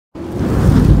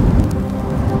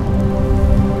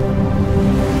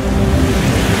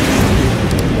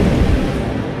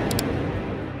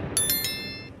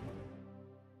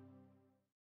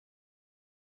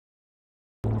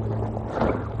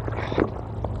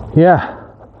yeah,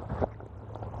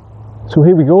 so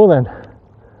here we go then.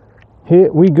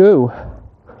 Here we go.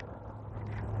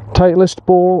 Titleist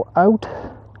ball out.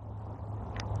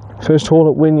 First hole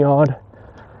at Wynyard.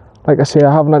 Like I say,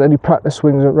 I haven't had any practice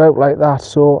swings at route like that,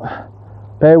 so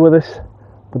bear with us.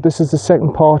 But this is the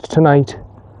second part tonight.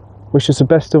 Wish us the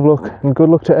best of luck and good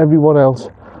luck to everyone else.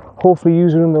 Hopefully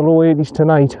using in the low 80s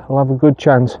tonight, I'll have a good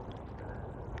chance.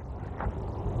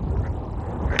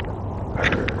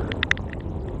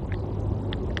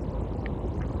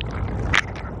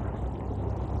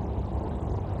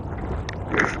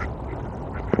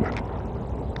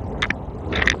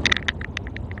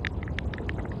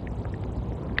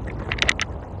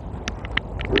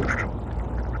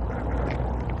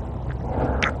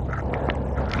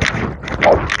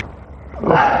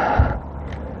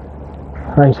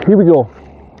 Right, here we go.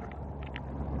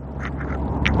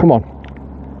 Come on.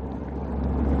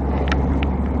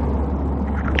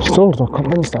 Still not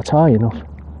convinced that's high enough.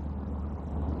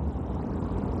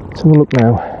 Let's have a look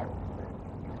now.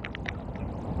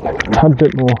 A tad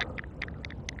bit more.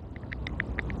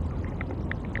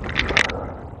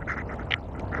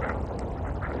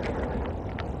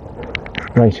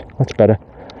 Right, that's better.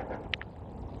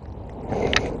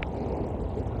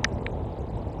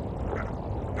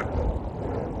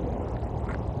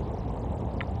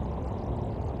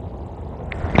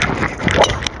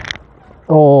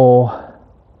 Oh,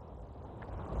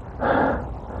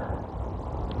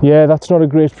 yeah, that's not a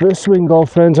great first swing,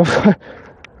 golf friends. I've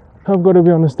got to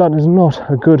be honest, that is not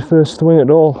a good first swing at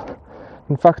all.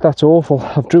 In fact, that's awful.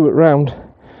 I've drew it round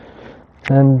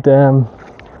and it'll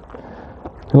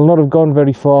not have gone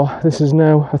very far. This is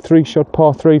now a 3-shot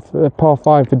par 3, par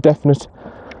 5 for definite.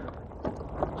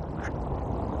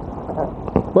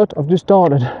 But I've just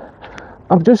started.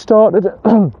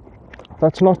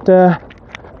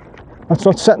 That's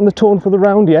not setting the tone for the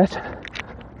round yet,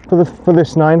 for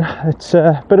this 9. It's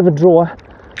a bit of a drawer,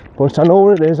 but I know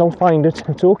where it is, I'll find it,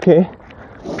 it's okay.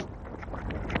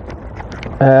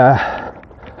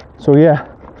 So yeah,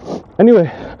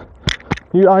 anyway,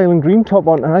 new Island Green top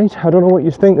on tonight. I don't know what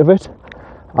you think of it.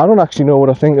 I don't actually know what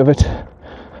I think of it.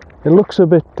 It looks a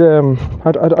bit,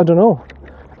 I don't know.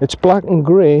 It's black and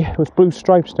grey with blue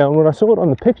stripes down. When I saw it on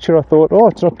the picture, I thought, oh,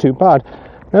 it's not too bad.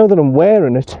 Now that I'm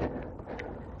wearing it,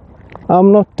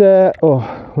 I'm not, oh,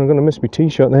 I'm going to miss my tee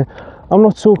shot there. I'm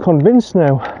not so convinced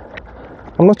now.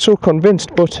 I'm not so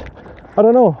convinced, but I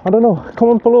don't know.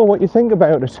 Comment below what you think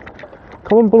about it.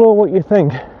 Comment below what you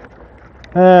think.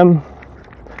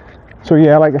 So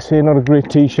yeah, like I say, not a great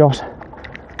tee shot.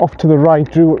 Off to the right,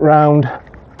 drew it round.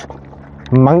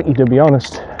 Manky, to be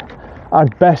honest.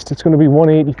 At best, it's going to be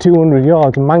 180, 200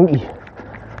 yards, manky.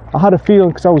 I had a feeling,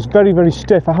 because I was very, very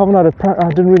stiff. I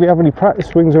didn't really have any practice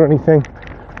swings or anything.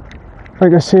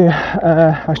 Like I say,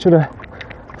 I should have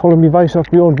followed my advice off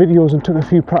my own videos and took a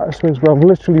few practice swings, but I've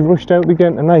literally rushed out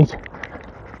again tonight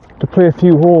to play a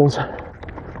few holes.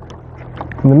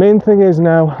 And the main thing is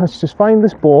now, let's just find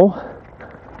this ball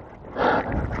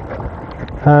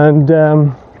and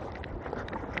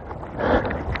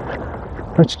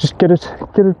let's just get it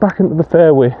back into the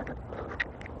fairway.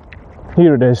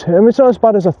 Here it is. It's not as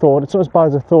bad as I thought.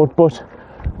 But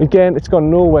again, it's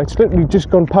gone nowhere. It's literally just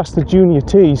gone past the junior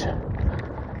tees.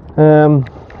 So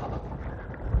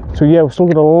yeah, we've still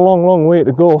got a long way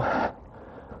to go.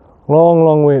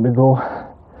 Long way to go.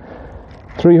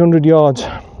 300 yards.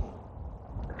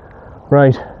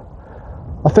 Right.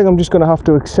 I think I'm just going to have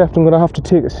to accept. I'm going to have to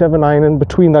take a 7-iron in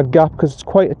between that gap, because it's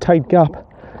quite a tight gap.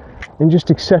 And just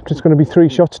accept it's going to be 3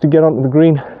 shots to get onto the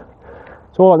green.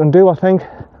 That's all I can do, I think.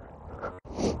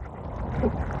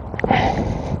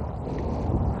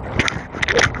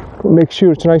 Make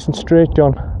sure it's nice and straight,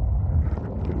 John.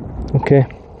 Okay.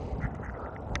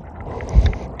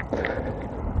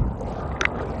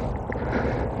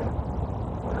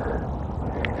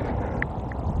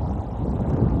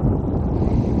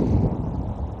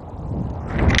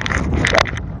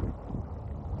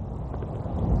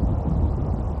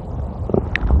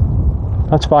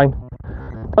 That's fine.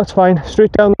 That's fine.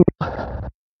 Straight down the middle.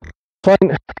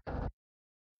 Fine.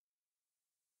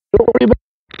 Don't worry about it.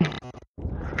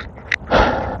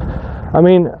 I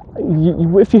mean,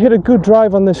 if you hit a good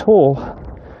drive on this hole,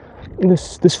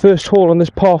 this first hole on this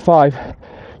par 5,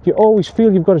 you always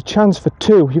feel you've got a chance for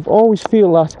 2. You always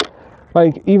feel that,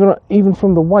 like, even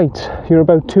from the white, you're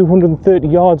about 230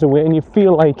 yards away, and you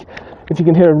feel like if you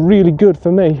can hit a really good,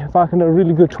 for me, if I can hit a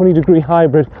really good 20-degree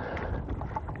hybrid,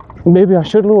 maybe I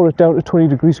should lower it down to 20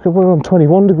 degrees, because we're on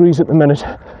 21 degrees at the minute,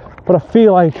 but I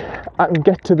feel like I can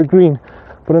get to the green.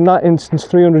 But in that instance,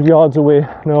 300 yards away,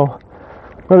 no,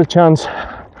 not a chance.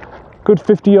 good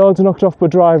 50 yards knocked off my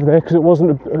drive there because it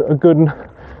wasn't a good one.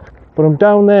 But I'm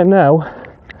down there now.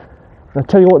 And I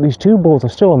tell you what, these 2 balls are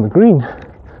still on the green.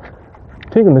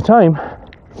 Taking the time.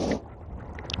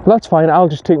 That's fine, I'll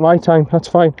just take my time, that's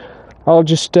fine. I'll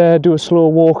just do a slow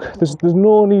walk. There's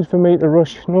no need for me to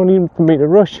rush, no need for me to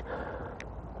rush.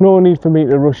 No need for me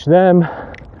to rush them.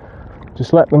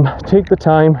 Just let them take the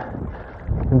time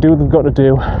and do what they've got to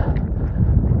do.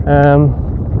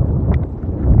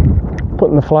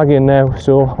 Putting the flag in now,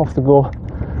 so off they go.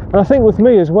 And I think with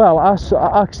me as well, I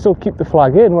still keep the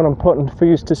flag in when I'm putting, for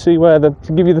you to see where to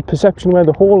give you the perception where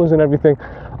the hole is and everything.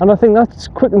 And I think that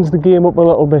quickens the game up a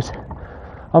little bit.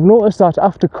 I've noticed that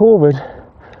after COVID,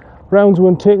 rounds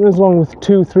weren't taking as long with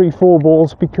 2, 3, 4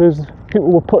 balls because people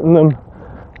were putting them,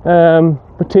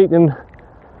 keeping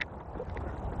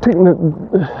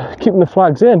the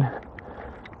flags in.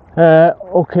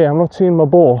 Okay, I'm not seeing my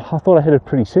ball. I thought I hit it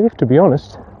pretty safe, to be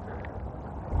honest.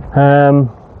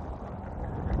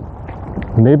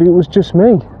 Maybe it was just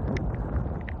me.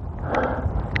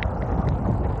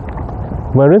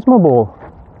 Where is my ball?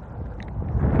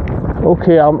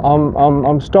 Okay,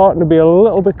 I'm starting to be a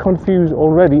little bit confused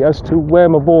already as to where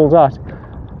my ball's at.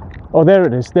 Oh, there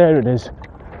it is, there it is.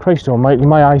 Christ almighty,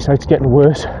 my eyesight's getting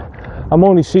worse. I'm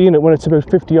only seeing it when it's about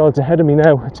 50 yards ahead of me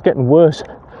now. It's getting worse.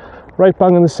 Right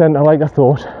bang in the centre like I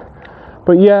thought.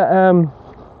 But yeah,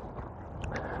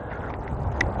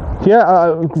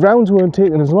 rounds weren't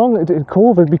taking as long at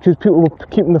COVID because people were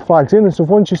keeping the flags in and stuff.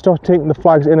 Once you start taking the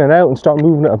flags in and out and start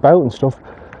moving it about and stuff,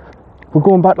 we're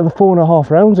going back to the 4.5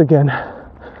 rounds again.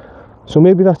 So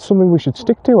maybe that's something we should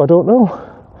stick to, I don't know.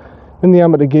 In the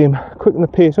amateur game, quicken the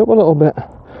pace up a little bit.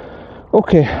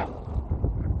 Okay.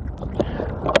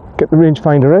 Get the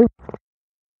rangefinder out.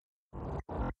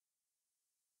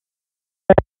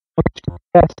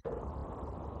 Yes.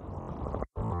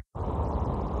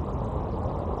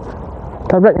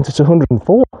 I reckon it's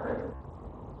 104.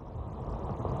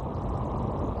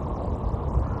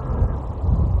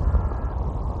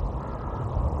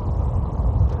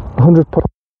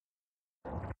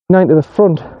 100.9 to the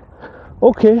front.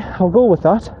 Okay, I'll go with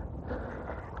that.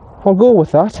 I'll go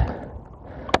with that.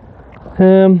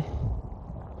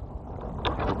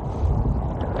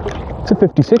 It's a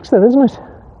 56 then, isn't it?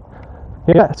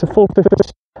 Yeah, it's a full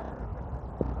 56.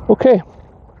 Okay.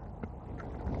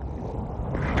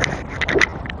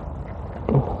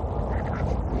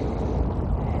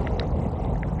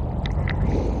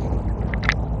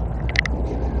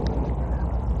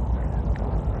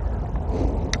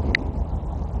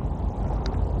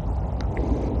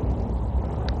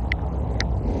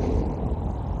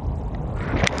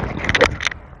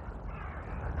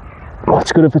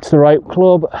 That's good if it's the right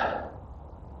club.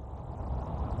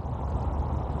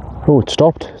 Oh, it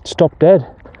stopped. It stopped dead.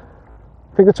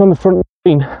 I think it's on the front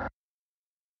green.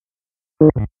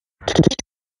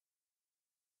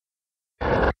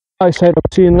 I said I'm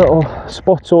seeing little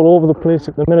spots all over the place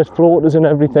at the minute, floaters and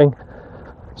everything.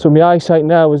 So my eyesight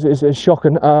now is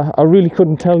shocking. I really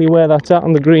couldn't tell you where that's at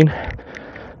on the green.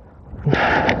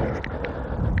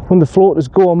 When the floaters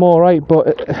go, I'm alright,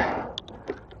 but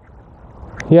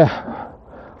yeah.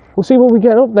 We'll see when we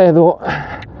get up there though.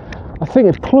 I think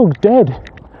it plugged dead.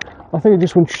 I think it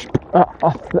just went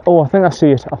oh, I think I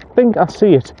see it. I think I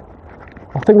see it.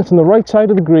 I think it's on the right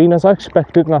side of the green as I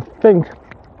expected, and I think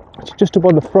it's just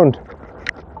above the front.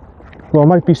 Well, I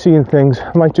might be seeing things.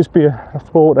 It might just be a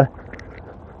floater.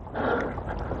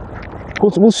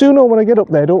 We'll soon know when I get up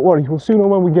there, don't worry. We'll soon know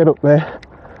when we get up there.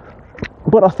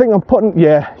 But I think I'm putting,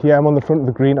 yeah, I'm on the front of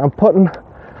the green. I'm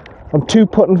 2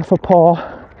 putting for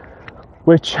par,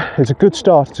 which is a good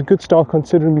start. It's a good start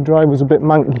considering my drive was a bit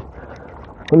manky.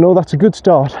 But no, that's a good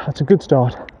start. That's a good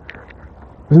start.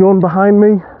 There's no one behind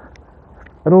me,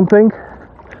 I don't think.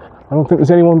 I don't think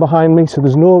there's anyone behind me, so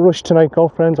there's no rush tonight,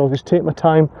 golf friends. I'll just take my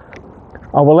time.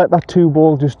 I will let that 2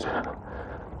 ball just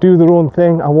do their own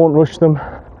thing. I won't rush them.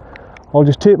 I'll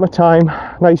just take my time.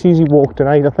 Nice easy walk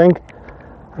tonight, I think.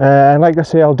 And like I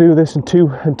say, I'll do this in two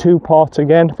parts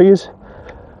again for you.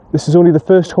 This is only the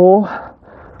first hole.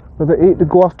 Another 8 to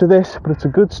go after this, but it's a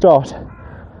good start.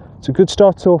 It's a good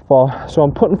start so far. So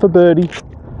I'm putting for birdie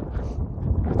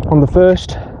on the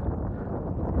first.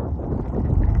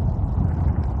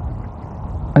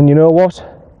 And you know what?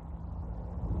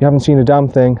 You haven't seen a damn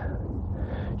thing.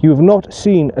 You have not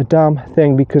seen a damn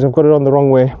thing because I've got it on the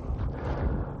wrong way.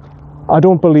 I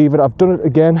don't believe it. I've done it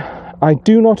again. I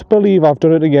do not believe I've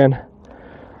done it again.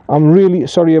 I'm really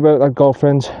sorry about that, golf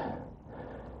friends.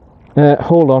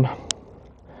 Hold on.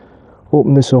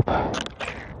 Open this up.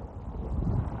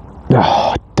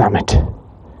 Oh, damn it.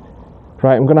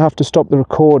 Right, I'm going to have to stop the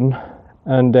recording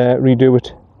and redo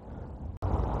it.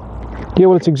 Yeah,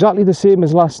 well, it's exactly the same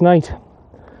as last night.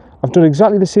 I've done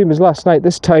exactly the same as last night.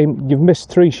 This time you've missed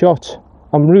 3 shots.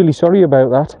 I'm really sorry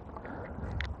about that.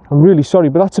 I'm really sorry,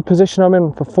 but that's the position I'm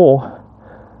in for 4.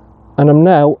 And I'm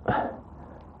now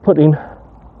putting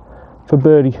for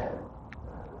birdie.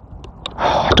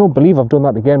 I don't believe I've done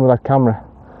that again with that camera.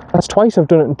 That's twice I've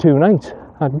done it in 2 nights.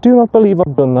 I do not believe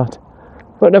I've done that.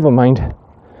 But never mind.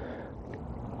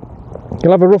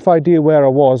 You'll have a rough idea where I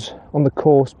was on the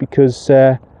course, because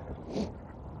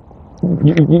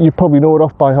you probably know it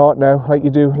off by heart now, like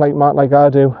you do, like Matt, like I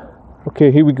do.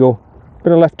 Okay, here we go.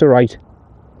 Bit of left to right.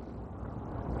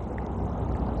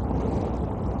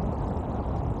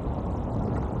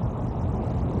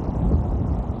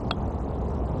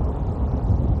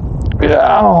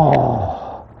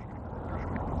 Oh.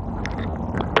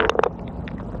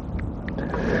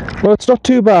 Well, it's not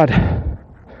too bad.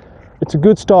 It's a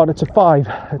good start. It's a 5.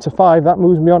 It's a 5. That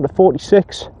moves me on to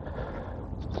 46.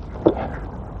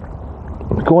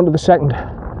 We go on to the second.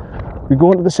 We go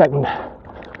on to the second.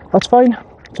 That's fine.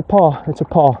 It's a par. It's a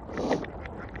par.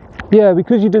 Yeah,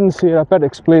 because you didn't see it, I better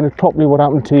explain it properly what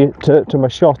happened to my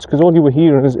shots, because all you were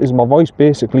hearing is my voice,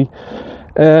 basically.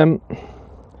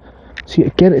 See,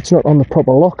 again, it's not on the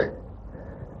proper lock.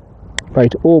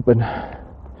 Right, open.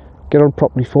 Get on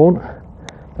properly, phone.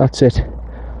 That's it.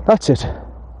 That's it.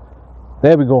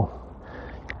 There we go.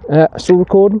 Still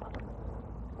recording?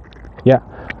 Yeah.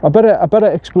 I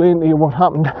better explain to you what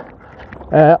happened.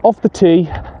 Off the tee,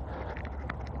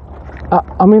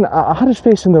 I mean, I had it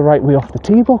facing the right way off the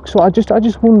tee box, so I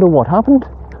just wonder what happened.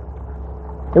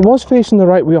 It was facing the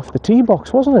right way off the tee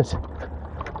box, wasn't it?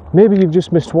 Maybe you've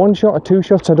just missed 1 shot or 2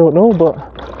 shots, I don't know, but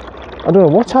I don't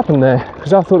know what's happened there,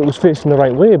 because I thought it was facing the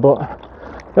right way, but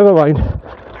never mind.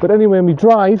 But anyway, my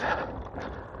drive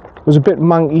was a bit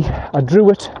manky. I drew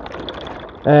it,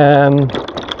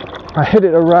 I hit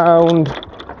it around,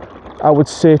 I would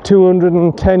say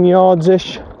 210 yards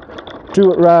ish.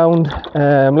 Drew it round,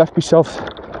 left myself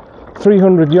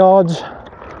 300 yards.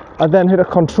 I then hit a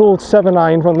controlled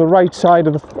 7-iron from the right side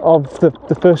of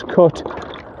the first cut.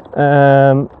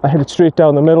 I hit it straight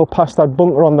down the middle, past that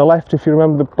bunker on the left. If you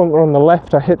remember the bunker on the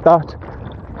left, I hit that,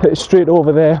 hit it straight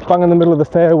over there, bang in the middle of the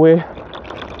fairway.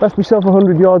 Left myself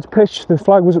 100 yards pitch. The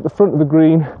flag was at the front of the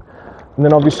green, and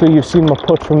then obviously you've seen my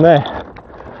putt from there.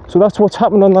 So that's what's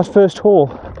happened on that first hole.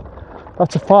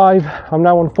 That's a 5. I'm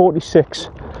now on 46.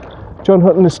 John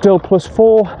Hutton is still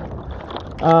 +4,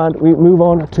 and we move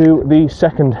on to the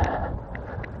second.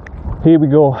 Here we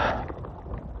go.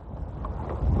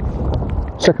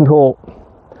 Second hole,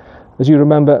 as you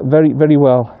remember very, very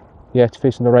well. Yeah, it's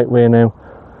facing the right way now.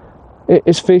 It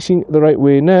is facing the right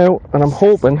way now, and I'm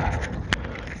hoping,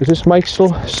 is this mic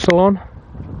still on?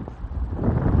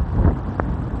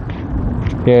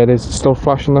 Yeah, it is. It's still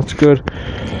flashing. That's good.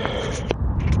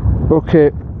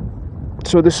 Okay,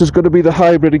 so this is going to be the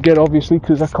hybrid again, obviously,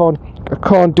 because I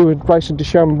can't do it Bryson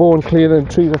DeChambeau and clear the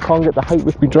trees. I can't get the height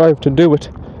with my drive to do it.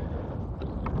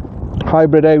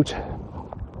 Hybrid out.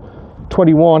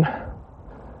 21,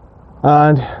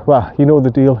 and well, you know the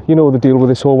deal. You know the deal with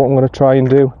this hole. What I'm going to try and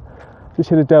do, just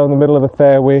hit it down the middle of the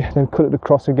fairway, then cut it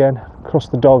across again, across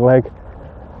the dog leg.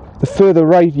 The further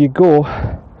right you go,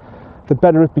 the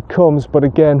better it becomes, but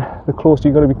again, the closer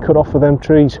you're going to be cut off of them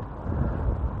trees.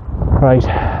 Right,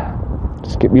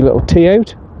 just get me a little tee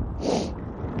out.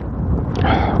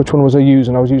 Which one was I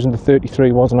using? I was using the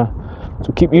 33, wasn't I?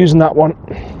 So keep using that one.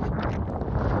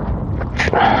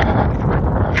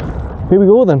 Here we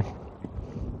go then.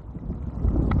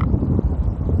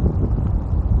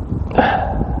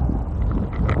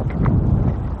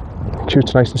 Make sure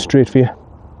it's nice and straight for you.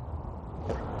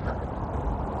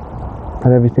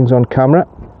 And everything's on camera.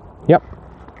 Yep.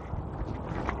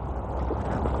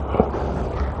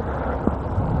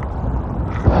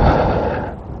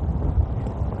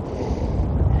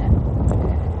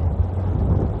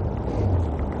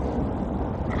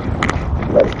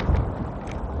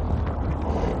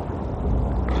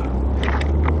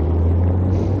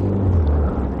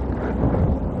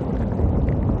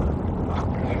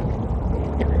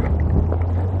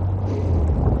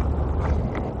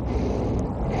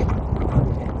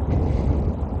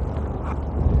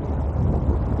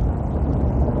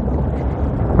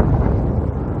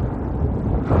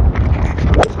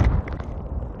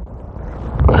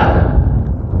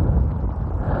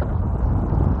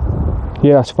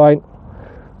 Yeah, that's fine.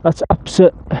 That's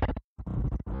absolute.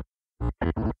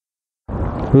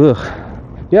 Ugh.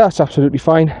 Yeah, that's absolutely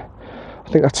fine. I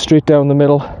think that's straight down the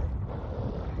middle.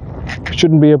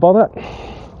 Shouldn't be a bother.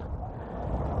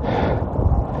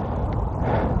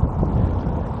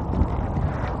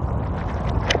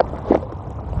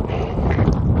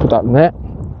 Put that in there.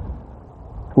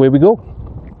 away we go.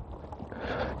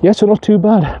 Yeah, so not too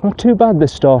bad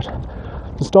this start.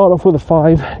 To start off with a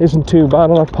 5 isn't too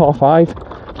bad on that par 5,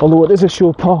 although it is a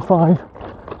short par 5,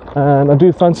 and I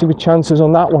do fancy my chances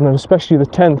on that one, and especially the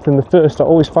 10th and the 1st. I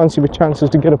always fancy my chances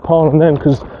to get a par on them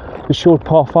because the short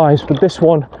par 5s. But this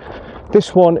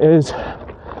one is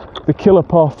the killer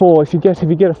par 4. If you get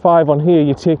a 5 on here,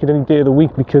 you take it any day of the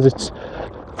week, because it's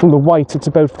from the whites. It's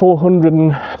about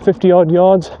 450 odd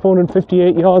yards,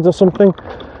 458 yards or something.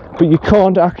 But you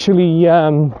can't actually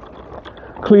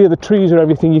clear the trees or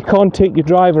everything. You can't take your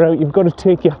driver out. You've got to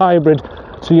take your hybrid.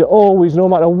 So you always, no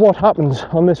matter what happens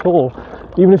on this hole,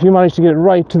 even if you manage to get it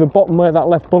right to the bottom where that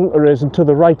left bunker is and to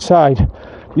the right side,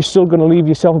 you're still going to leave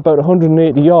yourself about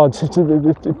 180 yards.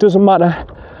 It doesn't matter.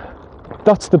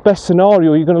 That's the best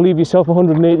scenario. You're going to leave yourself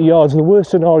 180 yards. The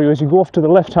worst scenario is you go off to the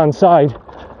left hand side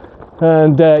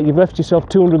and you've left yourself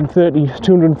 230,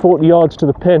 240 yards to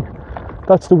the pin.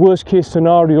 That's the worst case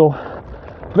scenario.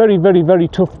 Very, very, very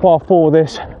tough par 4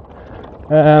 this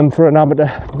for an amateur.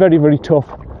 Very, very tough.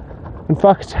 In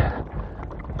fact,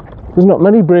 there's not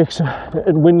many breaks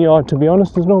at Wynyard, to be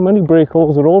honest. There's not many break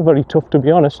holes. They're all very tough, to be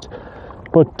honest.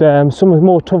 But some are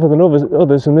more tougher than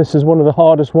others, and this is one of the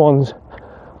hardest ones.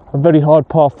 A very hard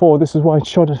par 4. This is why it's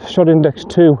shot index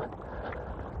 2.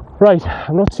 Right,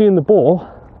 I'm not seeing the ball,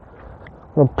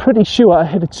 but I'm pretty sure I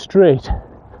hit it straight.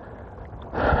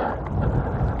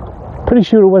 Pretty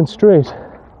sure it went straight.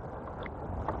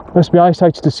 Unless my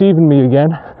eyesight's deceiving me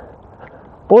again.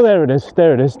 Oh, there it is,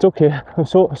 it's okay. I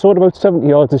saw it about 70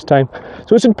 yards this time.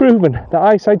 So it's improving, the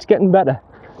eyesight's getting better.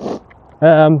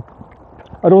 I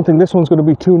don't think this one's going to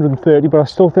be 230, but I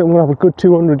still think I'm going to have a good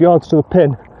 200 yards to the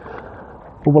pin.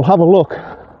 But we'll have a look,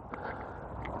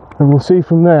 and we'll see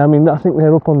from there. I mean, I think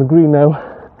they're up on the green now.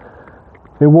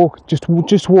 They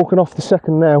just walking off the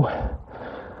second now,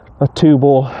 at 2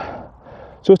 ball.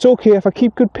 So it's okay, if I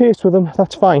keep good pace with them,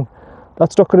 that's fine.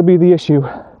 That's not going to be the issue.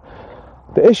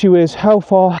 The issue is, how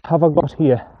far have I got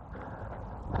here?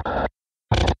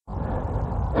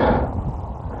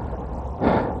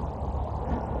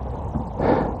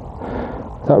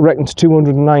 That reckons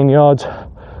 209 yards.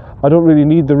 I don't really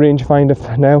need the rangefinder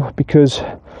for now, because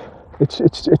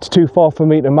it's too far for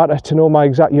me to matter to know my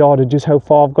exact yardage, is how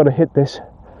far I've got to hit this.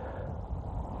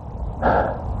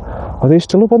 Are they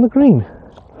still up on the green?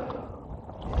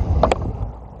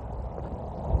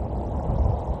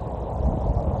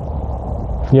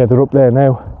 Yeah, they're up there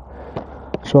now,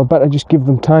 so I better just give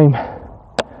them time.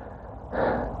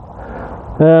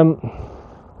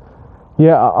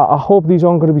 Yeah, I hope these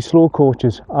aren't going to be slow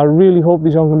coaches. I really hope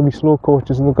these aren't going to be slow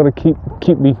coaches, and they're going to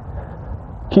keep me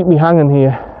hanging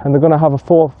here. And they're going to have a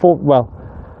four. Well,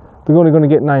 they're only going to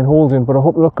get 9 holes in, but I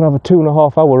hope they're not going to have a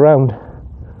 2.5 hour round.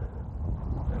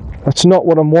 That's not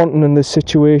what I'm wanting in this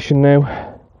situation now.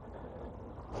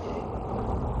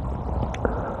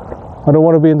 I don't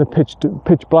want to be in the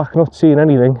pitch black, not seeing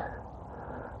anything.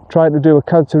 Trying to do a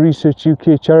Cancer Research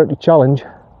UK charity challenge.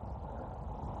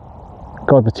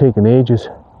 God, they're taking ages.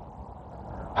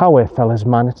 How are fellas,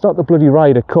 man? It's not the bloody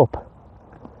Ryder Cup.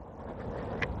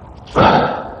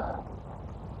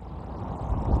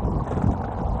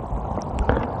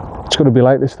 It's going to be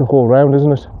like this the whole round,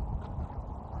 isn't it?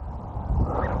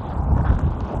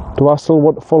 Do I still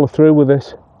want to follow through with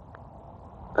this?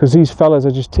 Because these fellas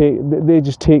are just taking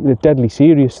it deadly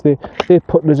serious. They're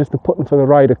putting as if they're putting for the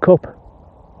Ryder Cup.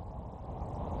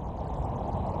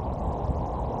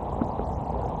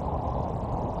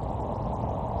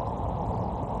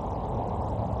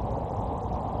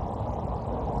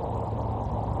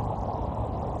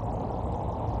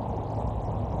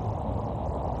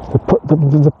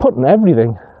 They're putting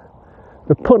everything.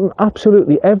 They're putting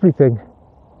absolutely everything.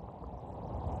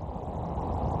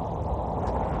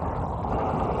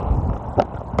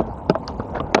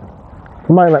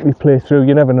 They might let me play through,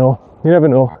 you never know. You never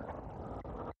know.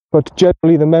 But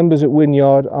generally the members at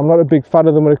Wynyard, I'm not a big fan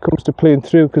of them when it comes to playing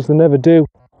through, because they never do.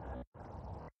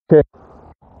 Okay,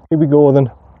 here we go then.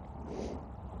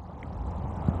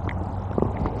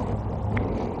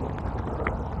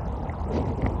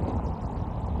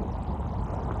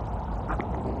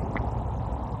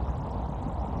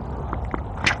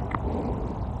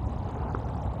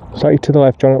 Slightly to the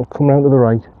left, John, it'll come round to the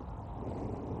right.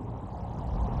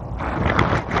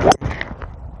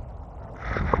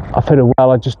 I've hit it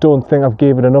well, I just don't think I've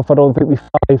gave it enough. I don't think we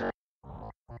 5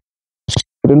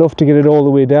 enough to get it all the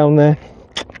way down there.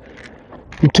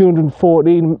 And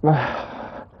 214,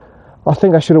 I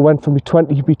think I should have went for me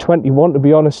 21, to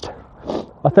be honest.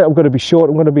 I think I'm going to be short.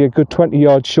 I'm going to be a good 20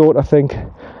 yards short, I think.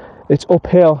 It's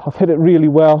uphill, I've hit it really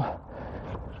well.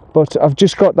 But I've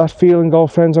just got that feeling,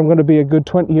 girlfriends, I'm going to be a good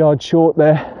 20 yards short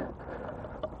there.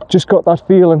 just got that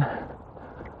feeling.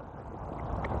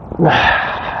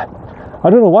 I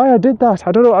don't know why I did that.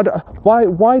 I don't know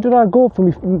why did I go for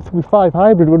me 5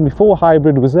 hybrid when my 4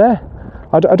 hybrid was there.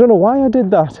 I don't know why I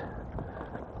did that.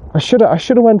 I should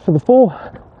have went for the 4.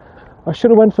 I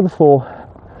should have went for the 4.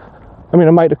 I mean,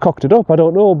 I might have cocked it up, I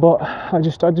don't know, but I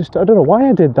don't know why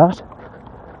I did that.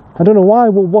 I don't know why.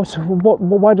 Well,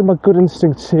 why did my gut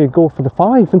instinct say go for the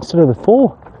 5 instead of the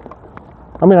 4?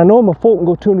 I mean, I know my 4 can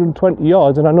go 220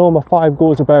 yards, and I know my 5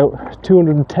 goes about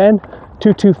 210,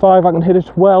 225. I can hit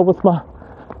it well with my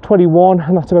 21,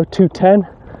 and that's about 210.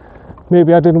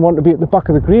 Maybe I didn't want to be at the back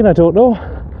of the green, I don't know.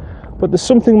 But there's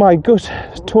something my gut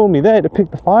told me there to pick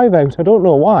the 5 out. I don't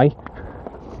know why.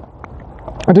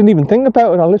 I didn't even think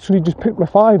about it. I literally just picked my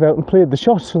 5 out and played the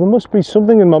shot. So there must be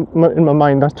something in my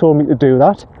mind that told me to do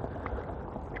that.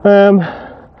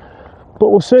 But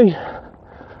we'll see.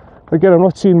 Again, I'm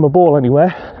not seeing my ball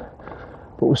anywhere,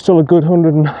 but we're still a good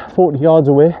 140 yards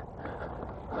away.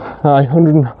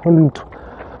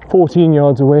 114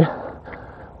 yards away.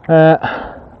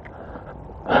 I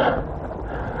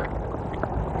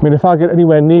mean, if I get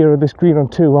anywhere nearer this green on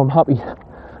 2, I'm happy.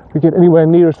 If we get anywhere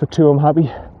near it for 2, I'm happy.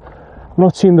 I'm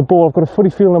not seeing the ball. I've got a funny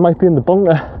feeling I might be in the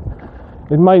bunker.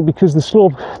 It might, because the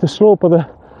slope of the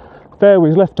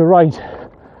fairways left to right,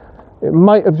 it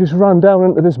might have just ran down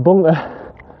into this bunker,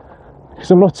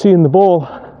 because I'm not seeing the ball.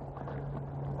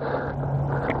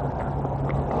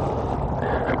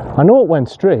 I know it went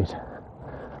straight,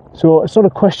 so it's not a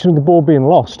question of the ball being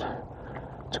lost.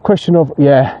 It's a question of,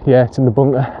 yeah, it's in the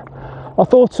bunker. I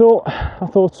thought so.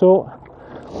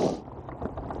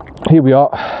 Here we are.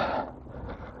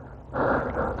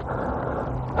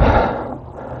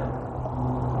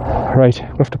 Right, I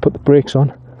have to put the brakes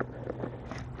on.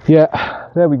 Yeah,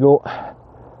 there we go.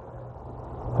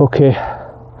 Okay.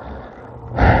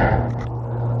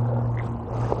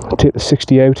 Take the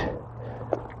 60 out.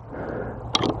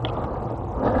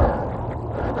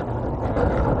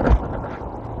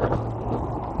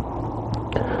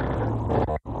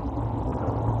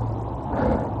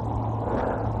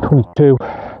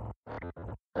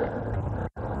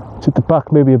 It's at the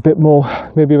back, maybe a bit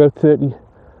more, maybe about 30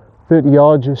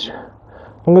 yards-ish.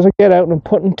 As long as I get out and I'm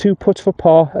putting 2 putts for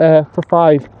par, for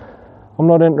 5, I'm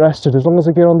not interested. As long as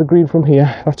I get on the green from here,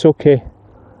 that's okay.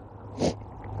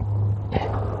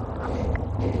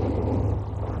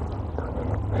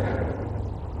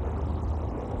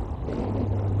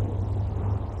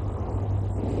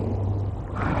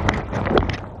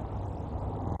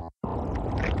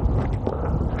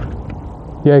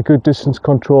 Yeah, good distance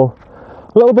control.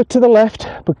 A little bit to the left,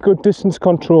 but good distance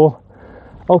control.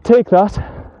 I'll take that.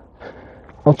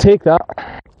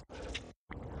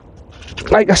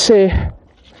 Like I say, a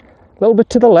little bit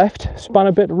to the left, span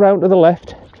a bit round to the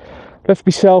left. Left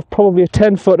myself probably a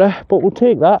 10-footer, but we'll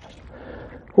take that.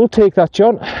 We'll take that,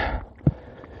 John.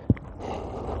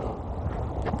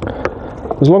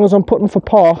 As long as I'm putting for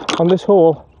par on this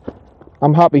hole,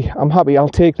 I'm happy. I'll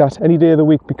take that any day of the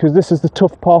week, because this is the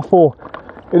tough par 4.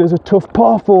 It is a tough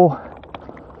par 4.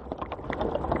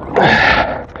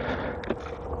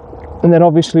 And then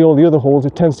obviously all the other holes,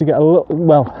 it tends to get a little,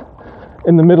 well,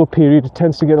 in the middle period, it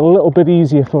tends to get a little bit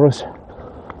easier for us.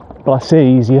 Well, I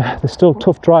say easier, there's still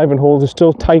tough driving holes, there's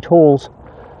still tight holes.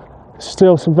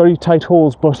 Still some very tight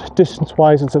holes, but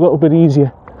distance-wise, it's a little bit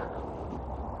easier.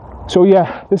 So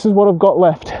yeah, this is what I've got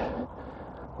left.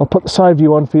 I'll put the side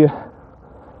view on for you.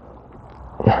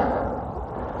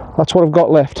 That's what I've got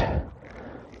left.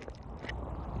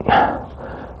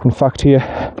 In fact, here,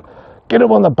 get up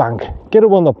on the bank,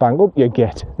 up you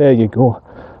get, there you go.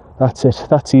 That's it,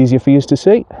 that's easier for you to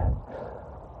see.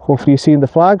 Hopefully you're seeing the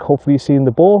flag, hopefully you're seeing the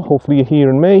ball, hopefully you're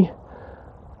hearing me,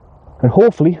 and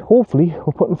hopefully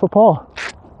we're putting for par.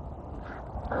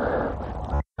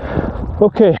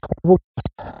 Okay,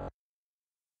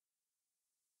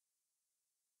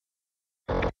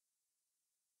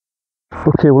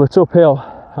 well it's uphill,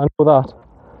 I know that.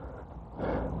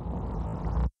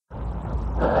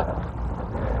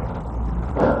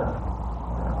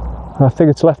 I think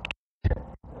it's left.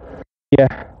 Yeah,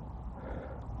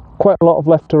 quite a lot of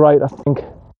left to right, I think.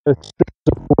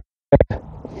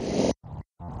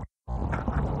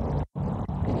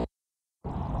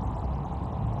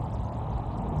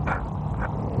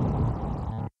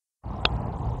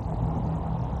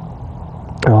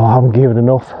 Oh, I haven't given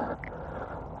enough.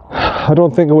 I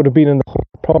don't think I would have been in the hole,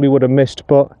 probably would have missed,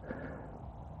 but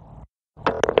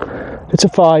it's a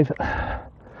 5.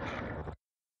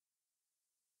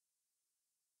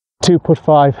 2 put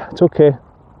 5, it's okay.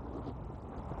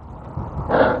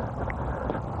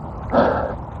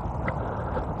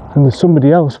 And there's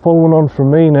somebody else following on from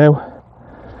me now.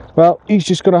 Well, he's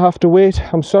just going to have to wait.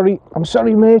 I'm sorry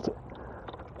mate.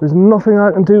 There's nothing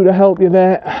I can do to help you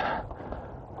there.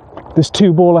 This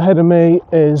 2-ball ahead of me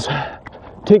is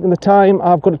taking the time.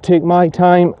 I've got to take my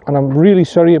time, and I'm really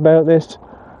sorry about this,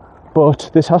 but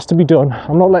this has to be done.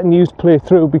 I'm not letting you play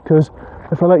through, because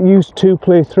if I let you two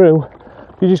play through,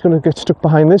 you're just going to get stuck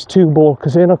behind this 2-ball,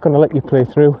 because they're not going to let you play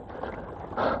through.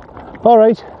 All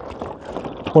right,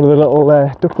 one of the little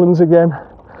ducklings again.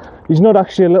 He's not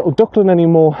actually a little duckling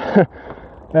anymore.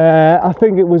 I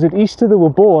think it was at Easter they were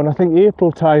born, I think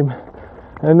April time,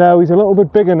 and now he's a little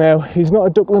bit bigger now. He's not a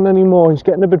duckling anymore, he's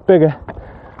getting a bit bigger.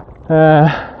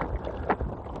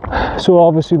 So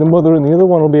obviously the mother and the other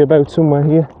one will be about somewhere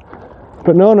here.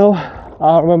 But no,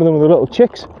 I remember them with the little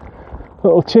chicks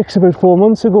about 4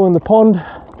 months ago in the pond.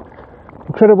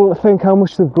 Incredible to think how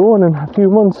much they've grown in a few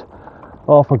months.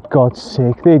 Oh, for God's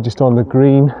sake, they're just on the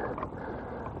green.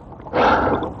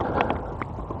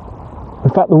 In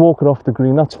fact, they're walking off the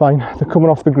green, that's fine. They're coming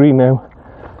off the green now.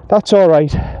 That's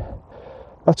alright.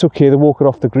 That's okay, they're walking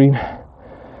off the green.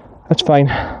 That's fine.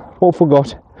 Won't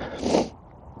forgot.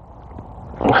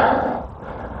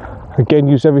 Again,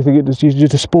 use everything at your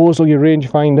disposal, your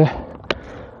rangefinder.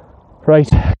 Right.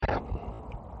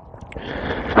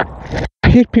 I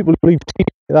hate people who leave teeth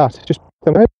like that. Just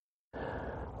put them out.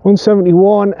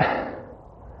 171.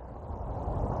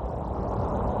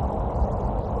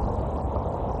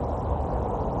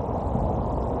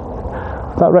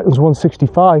 That reckons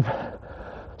 165.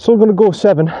 Still going to go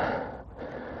 7,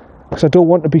 because I don't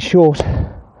want to be short.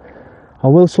 I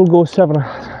will still go 7.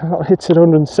 That hits at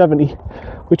 170.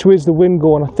 Which way is the wind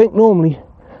going? I think normally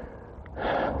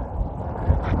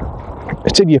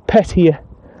it's in your pet here.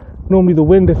 Normally the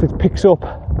wind, if it picks up,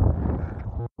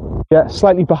 yeah,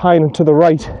 slightly behind and to the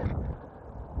right.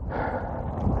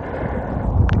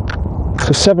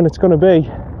 So 7 it's going to be.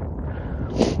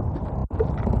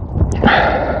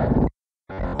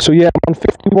 So yeah, I'm on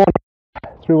 51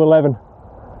 through 11.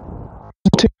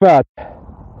 Isn't too bad.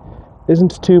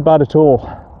 Isn't too bad at all.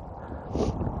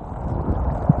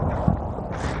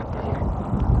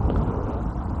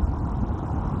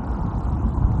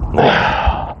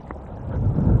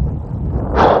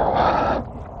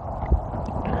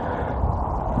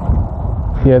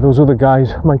 Yeah, those other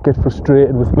guys might get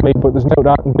frustrated with me, but there's no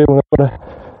doubt I can do. I've got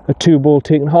a 2-ball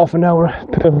taking half an hour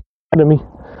per of me.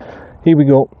 Here we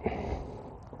go.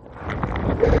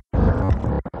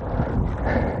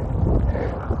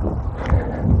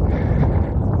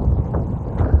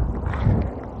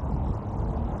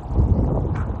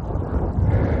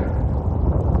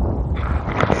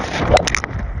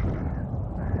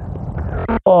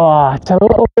 Oh, it's a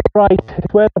little bit right.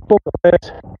 It's where the bucket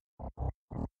is.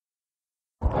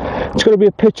 It's going to be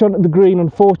a pitch onto the green.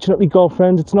 Unfortunately, golf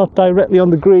friends, it's not directly on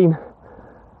the green.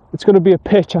 It's going to be a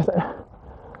pitch.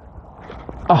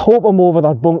 I hope I'm over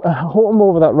that bunker. I hope I'm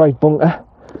over that right bunker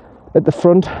at the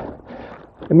front.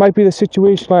 It might be the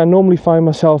situation I normally find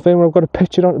myself in, where I've got to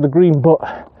pitch it onto the green, but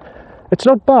it's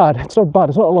not bad. It's not bad.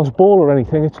 It's not a lost ball or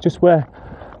anything. It's just where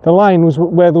the line was,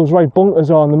 where those right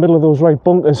bunkers are, in the middle of those right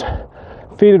bunkers.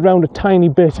 Faded round a tiny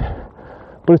bit,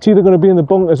 but it's either going to be in the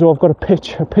bunkers or I've got a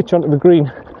pitch onto the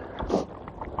green.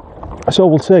 So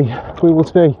we'll see. We will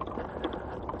see.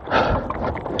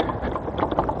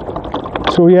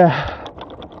 So yeah,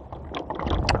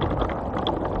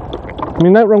 I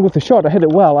mean, not wrong with the shot. I hit it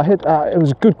well. I hit. It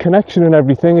was a good connection and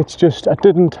everything. It's just I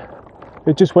didn't.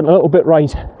 It just went a little bit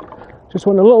right. Just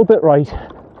went a little bit right.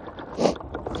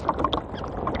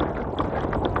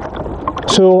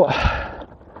 So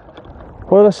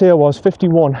what did I say I was?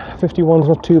 51. 51's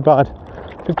not too bad.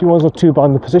 51's not too bad.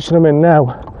 In the position I'm in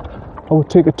now, I would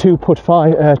take a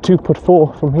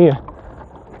 2-putt-4 from here.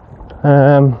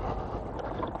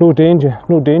 No danger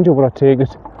would I take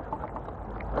it.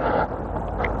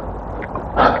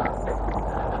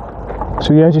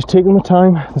 So yeah, just taking my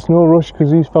time. There's no rush,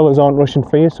 because these fellas aren't rushing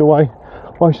for you, so why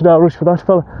should I rush for that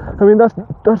fella? I mean, that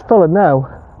fella now,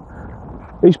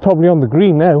 he's probably on the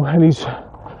green now, and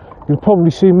you'll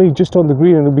probably see me just on the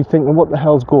green and he'll be thinking, what the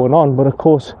hell's going on? But of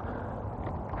course,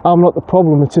 I'm not the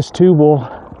problem. It's this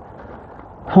 2-ball.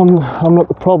 I'm not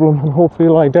the problem, and hopefully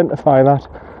you'll identify that.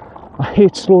 I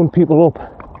hate slowing people up.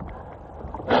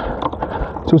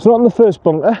 So it's not in the first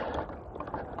bunker.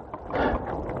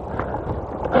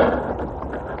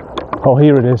 Oh,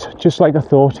 here it is, just like I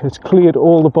thought. It's cleared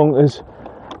all the bunkers,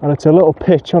 and it's a little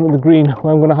pitch onto the green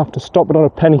where I'm going to have to stop it on a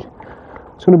penny.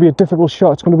 It's going to be a difficult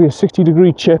shot. It's going to be a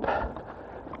 60-degree chip,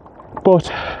 but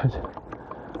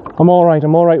I'm all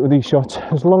right with these shots.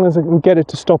 As long as I can get it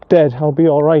to stop dead, I'll be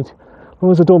all right. As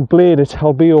long as I don't blade it,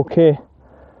 I'll be okay.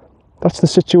 That's the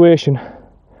situation.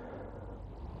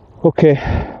 Okay,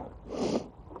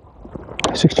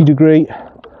 60 degree,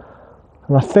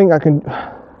 and I think I can.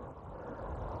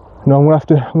 No, I'm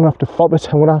gonna have to fob it.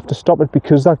 I'm gonna have to stop it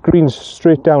because that green's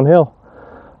straight downhill.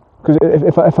 Because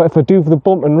if I do for the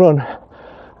bump and run,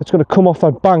 it's gonna come off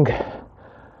that bank.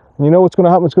 And you know what's gonna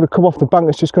happen? It's gonna come off the bank.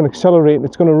 It's just gonna accelerate and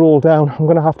it's gonna roll down. I'm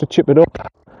gonna have to chip it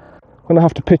up. I'm gonna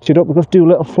have to pitch it up. We're gonna have to do a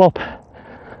little flop,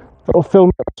 little Phil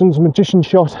Mickelson's magician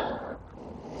shot.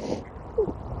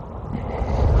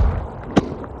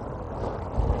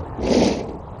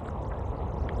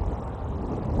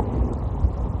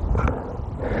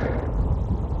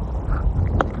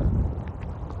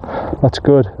 That's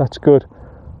good, that's good.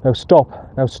 Now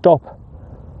stop, now stop.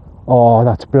 Oh,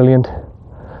 that's brilliant. I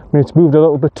mean, it's moved a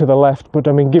little bit to the left, but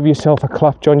I mean, give yourself a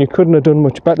clap, John. You couldn't have done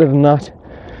much better than that.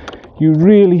 You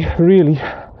really, really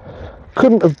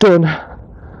couldn't have done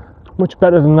much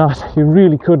better than that. You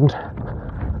really couldn't.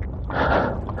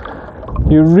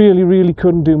 You really, really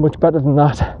couldn't do much better than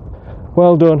that.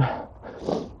 Well done.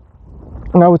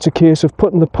 Now it's a case of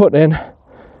putting the putt in,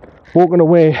 walking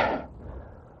away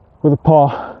with a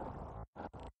par.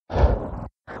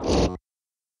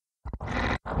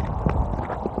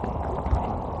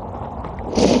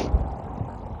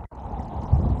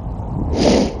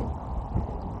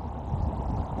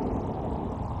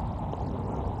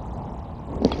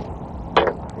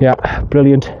 Yeah,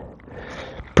 brilliant,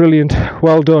 brilliant,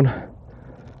 well done,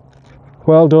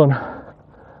 well done.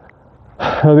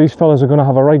 Now these fellas are going to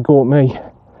have a right go at me,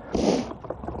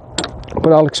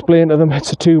 but I'll explain to them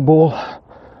it's a 2-ball.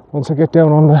 Once I get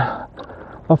down on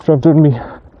after I've done me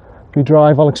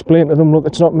drive, I'll explain to them, look,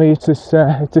 it's not me, it's this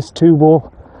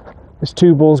 2-ball. This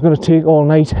 2-ball is going to take all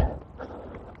night.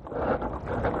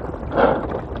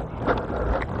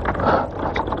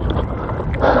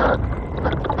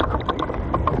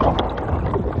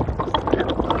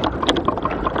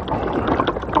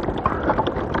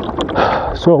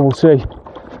 So we'll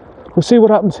see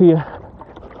what happens here,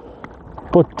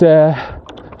 but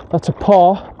that's a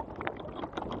par.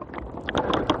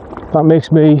 That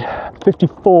makes me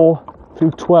 54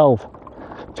 through 12,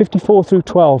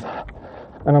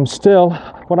 and I'm still,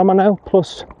 what am I now,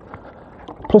 plus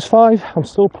 5? I'm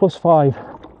still plus 5,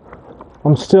 and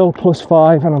I'm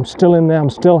still in there,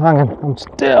 I'm still hanging on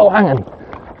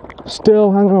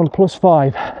plus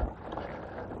 5.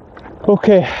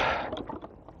 Okay.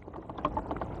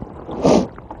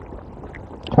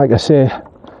 Like I say,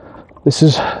 this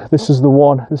is the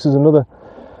one. This is another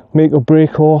make or break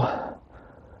hole.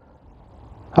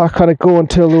 I can't go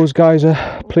until those guys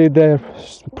have played their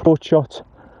approach shots.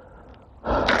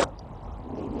 In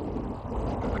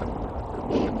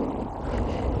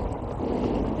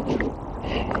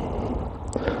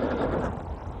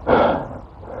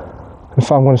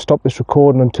fact, I'm going to stop this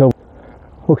recording until.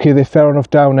 Okay, they're fair enough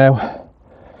down now.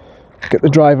 Get the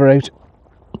driver out.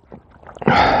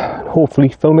 Hopefully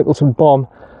Phil Mickelson bomb,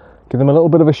 give them a little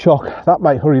bit of a shock. That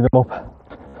might hurry them up.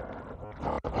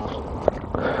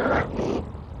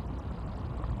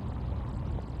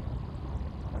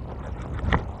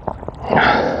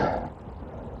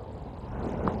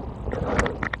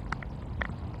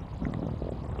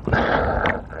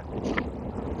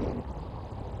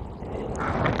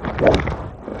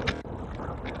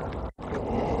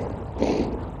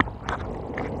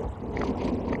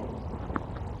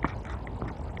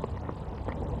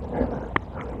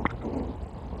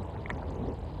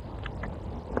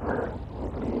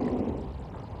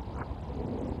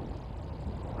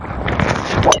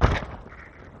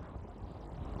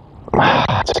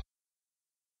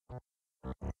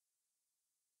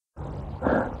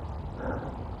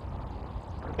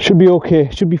 Should be okay,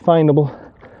 should be findable.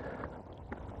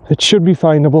 It should be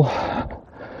findable.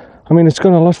 I mean, it's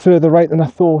gone a lot further right than I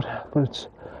thought, but it's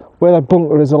where that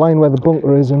bunker is, the line where the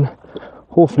bunker is, and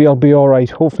hopefully I'll be alright,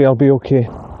 hopefully I'll be okay.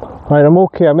 Right, I'm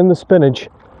okay, I'm in the spinach,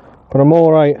 but I'm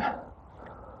alright.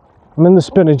 I'm in the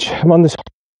spinach, I'm on this.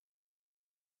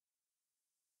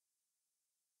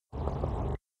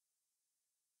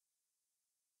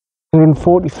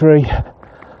 $143.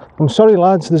 I'm sorry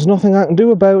lads, there's nothing I can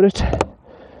do about it.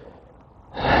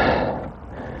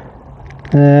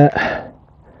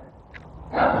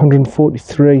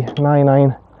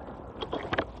 143.99.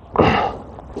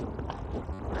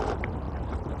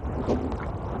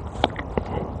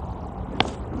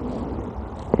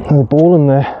 There's a ball in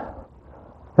there.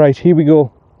 Right, here we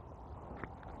go.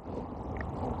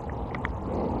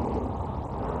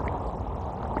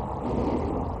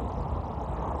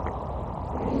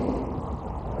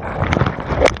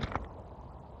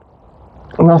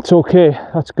 And that's okay,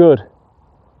 that's good.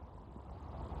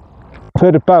 I've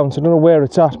heard it bounce, I don't know where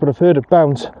it's at, but I've heard it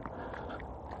bounce.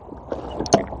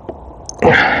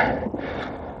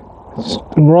 It's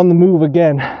And we're on the move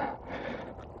again.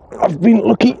 I've been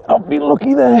lucky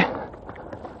there.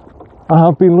 I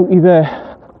have been lucky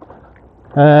there.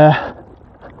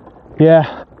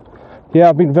 Yeah,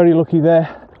 I've been very lucky there.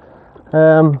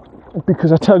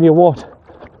 Because I tell you what,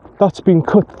 that's been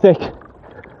cut thick.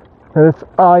 And if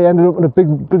I ended up in a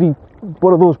big bloody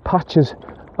one of those patches,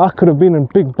 I could have been in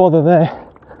big bother there.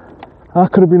 I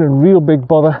could have been in real big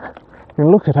bother. I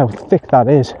mean, look at how thick that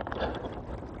is.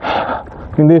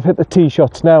 I mean, they've hit the tee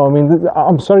shots now. I mean,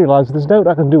 I'm sorry, lads. There's nothing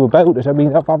I can do about it. I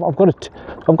mean, I've got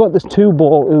this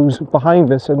 2-ball who's behind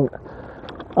this, and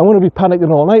I'm going to be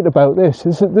panicking all night about this.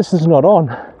 This is not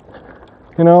on.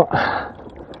 You know,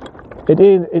 it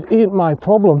ain't my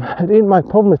problem. It ain't my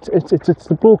problem. It's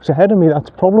the blokes ahead of me. That's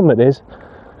the problem. It is.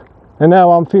 And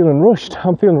now I'm feeling rushed.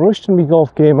 I'm feeling rushed in my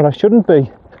golf game, and I shouldn't be.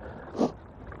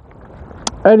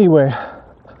 Anyway,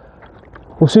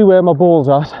 we'll see where my ball's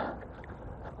at.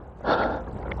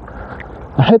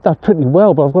 I hit that pretty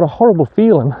well, but I've got a horrible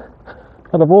feeling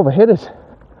that I've overhit it.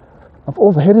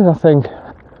 I think,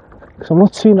 because I'm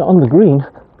not seeing it on the green.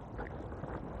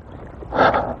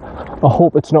 I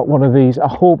hope it's not one of these. I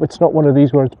hope it's not one of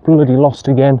these where it's bloody lost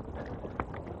again.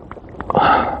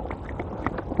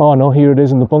 Oh no, here it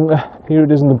is in the bunker.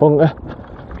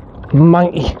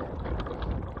 Manky.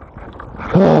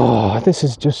 Oh, this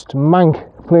is just mank,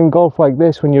 playing golf like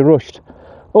this when you're rushed.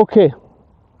 Okay,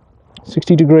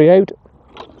 60 degree out.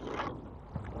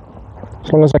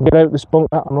 As long as I get out this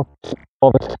bunker, I'm not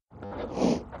bothered.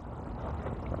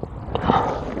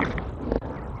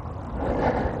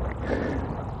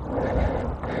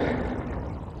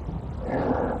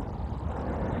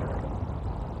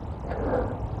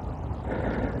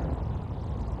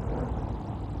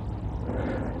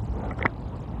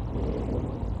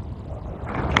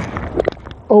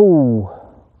 Oh,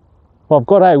 well, I've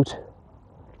got out.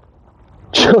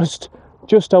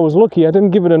 Just I was lucky. I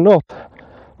didn't give it enough.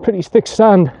 Pretty thick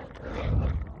sand.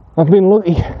 I've been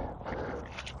lucky,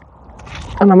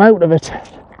 and I'm out of it.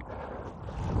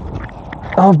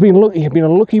 I've been lucky. I've been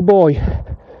a lucky boy,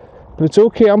 but it's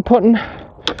okay. I'm putting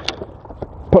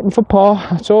for par.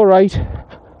 That's all right.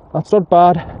 That's not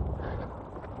bad.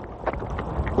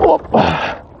 Oh,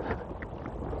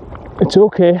 it's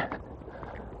okay.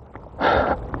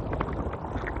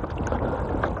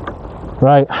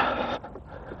 Right.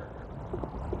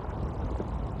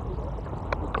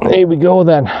 Here we go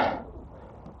then.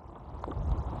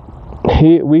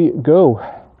 Here we go.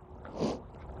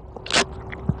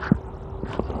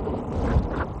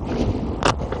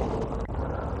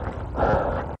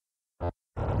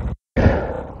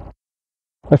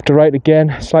 Left to right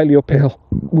again, slightly uphill.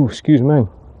 Ooh, excuse me.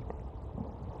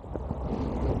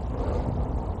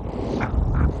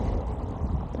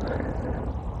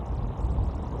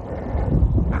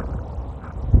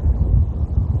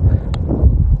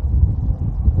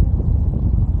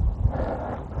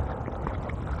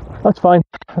 That's fine.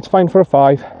 That's fine for a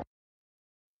 5.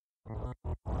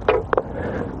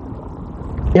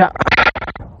 Yeah.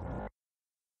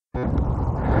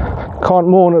 Can't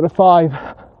moan at a 5.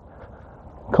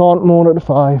 Can't moan at a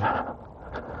 5.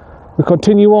 We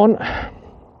continue on.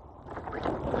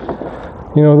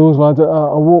 You know, those lads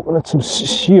are walking at some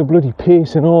sheer bloody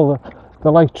pace and all.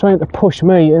 They're like trying to push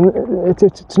me, and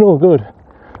it's no good.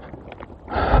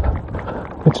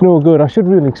 It's no good. I should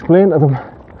really explain to them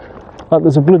that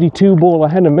there's a bloody 2-ball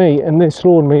ahead of me and they're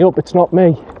slowing me up. It's not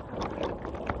me.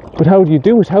 But how do you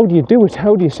do it? How do you do it?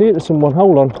 How do you say to someone,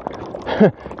 hold on?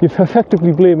 You're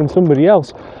effectively blaming somebody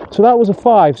else. So that was a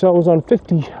 5. So I was on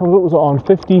 50. What was it on?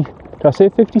 50. Did I say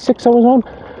 56 I was on?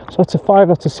 So that's a 5.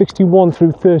 That's a 61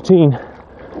 through 13. Is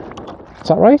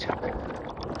that right?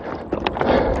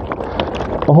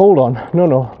 Oh, hold on.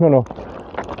 No.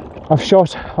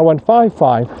 I went 5,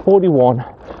 41.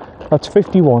 That's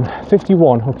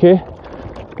 51, okay?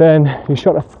 Then you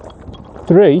shot a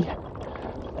 3,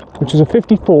 which is a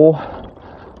 54.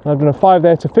 And I've done a 5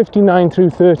 there to 59 through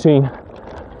 13.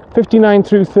 59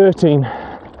 through 13.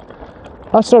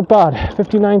 That's not bad.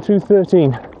 59 through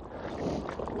 13.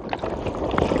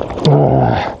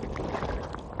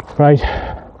 Right.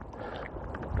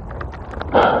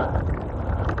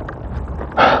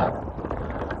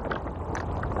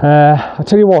 I'll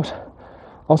tell you what.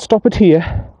 I'll stop it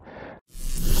here.